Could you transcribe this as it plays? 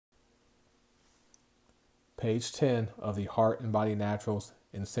Page 10 of the Heart and Body Naturals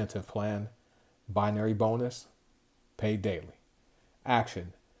Incentive Plan. Binary bonus, paid daily.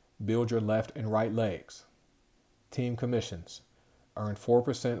 Action, build your left and right legs. Team commissions, earn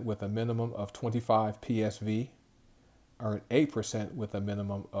 4% with a minimum of 25 PSV, earn 8% with a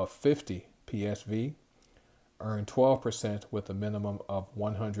minimum of 50 PSV, earn 12% with a minimum of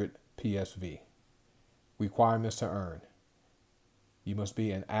 100 PSV. Requirements to earn. You must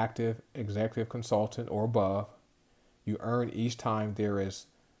be an active executive consultant or above. You earn each time there is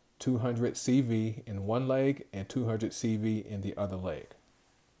 200 CV in one leg and 200 CV in the other leg.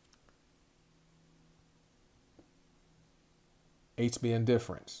 HBN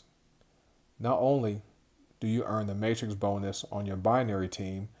difference. Not only do you earn the matrix bonus on your binary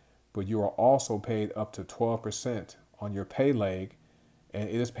team, but you are also paid up to 12% on your pay leg, and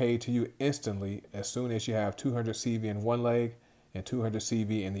it is paid to you instantly as soon as you have 200 CV in one leg and 200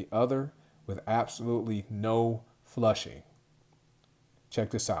 CV in the other, with absolutely no flushing.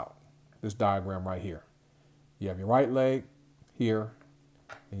 Check this out, this diagram right here. You have your right leg here,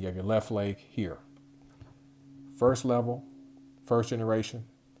 and you have your left leg here. First level, first generation,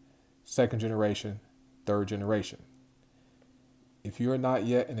 second generation, third generation. If you're not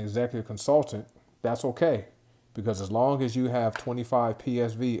yet an executive consultant, that's okay, because as long as you have 25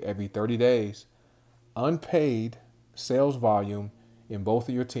 PSV every 30 days, unpaid sales volume in both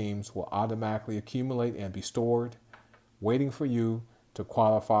of your teams will automatically accumulate and be stored, waiting for you to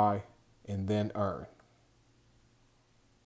qualify and then earn.